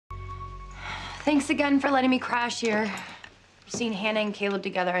Thanks again for letting me crash here. Seeing Hannah and Caleb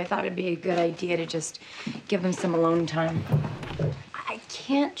together, I thought it'd be a good idea to just give them some alone time. I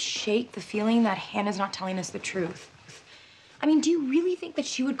can't shake the feeling that Hannah's not telling us the truth. I mean, do you really think that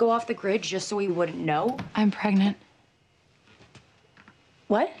she would go off the grid just so we wouldn't know? I'm pregnant.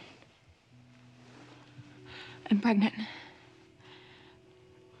 What? I'm pregnant.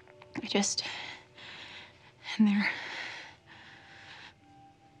 And there.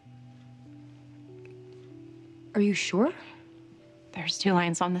 Are you sure? There's 2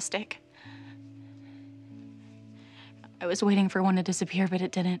 lines on the stick. I was waiting for one to disappear, but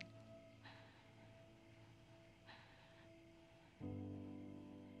it didn't.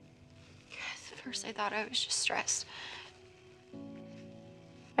 At first, I thought I was just stressed.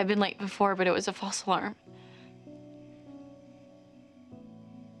 I've been late before, but it was a false alarm.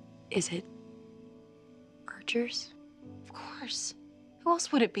 Is it Archer's? Of course. Who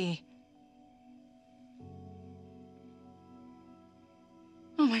else would it be?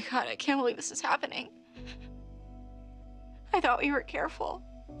 Oh my God, I can't believe this is happening. I thought we were careful.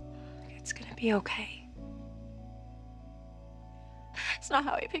 It's gonna be okay. It's not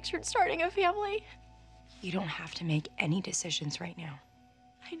how I pictured starting a family. You don't have to make any decisions right now.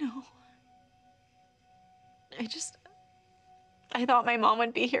 I know. I thought my mom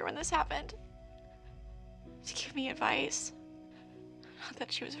would be here when this happened. To give me advice. Not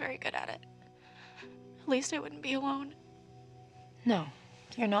that she was very good at it. At least I wouldn't be alone. No,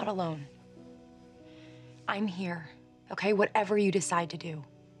 you're not alone. I'm here, okay? Whatever you decide to do.